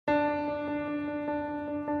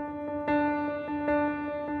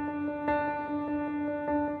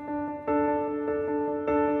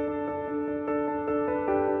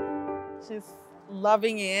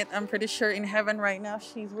loving it. I'm pretty sure in heaven right now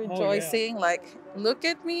she's rejoicing. Like, look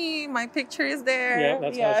at me, my picture is there. Yeah,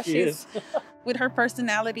 that's how she is. With her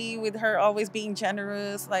personality, with her always being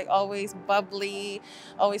generous, like always bubbly,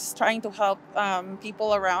 always trying to help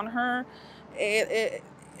people around her.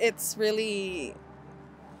 It's really,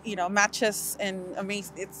 matches and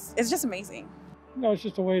amazing. It's just amazing. No, it's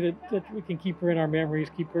just a way that we can keep her in our memories,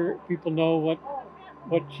 people know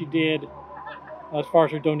what she did as far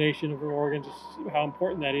as her donation of her organs, how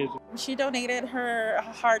important that is. She donated her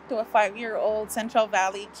heart to a 5-year-old Central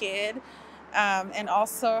Valley kid, and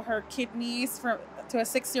also her kidneys to a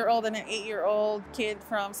 6-year-old and an 8-year-old kid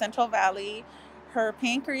from Central Valley. Her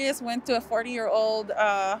pancreas went to a 40-year-old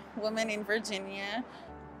woman in Virginia.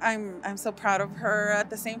 I'm so proud of her. At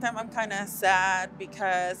the same time, I'm kind of sad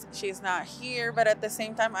because she's not here, but at the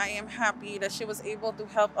same time, I am happy that she was able to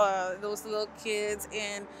help those little kids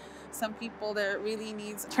and some people that really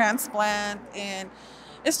needs transplant, and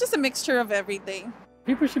it's just a mixture of everything.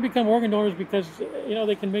 People should become organ donors because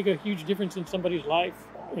they can make a huge difference in somebody's life.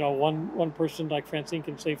 One person like Francine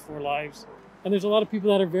can save 4 lives, and there's a lot of people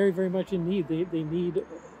that are very, very much in need. They need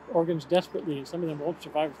organs desperately. Some of them won't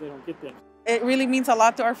survive if they don't get them. It really means a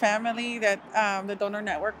lot to our family that the Donor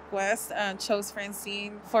Network West chose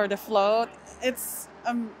Francine for the float. It's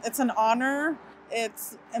an honor.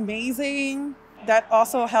 It's amazing. That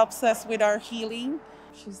also helps us with our healing.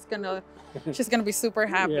 She's gonna be super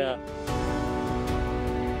happy. Yeah.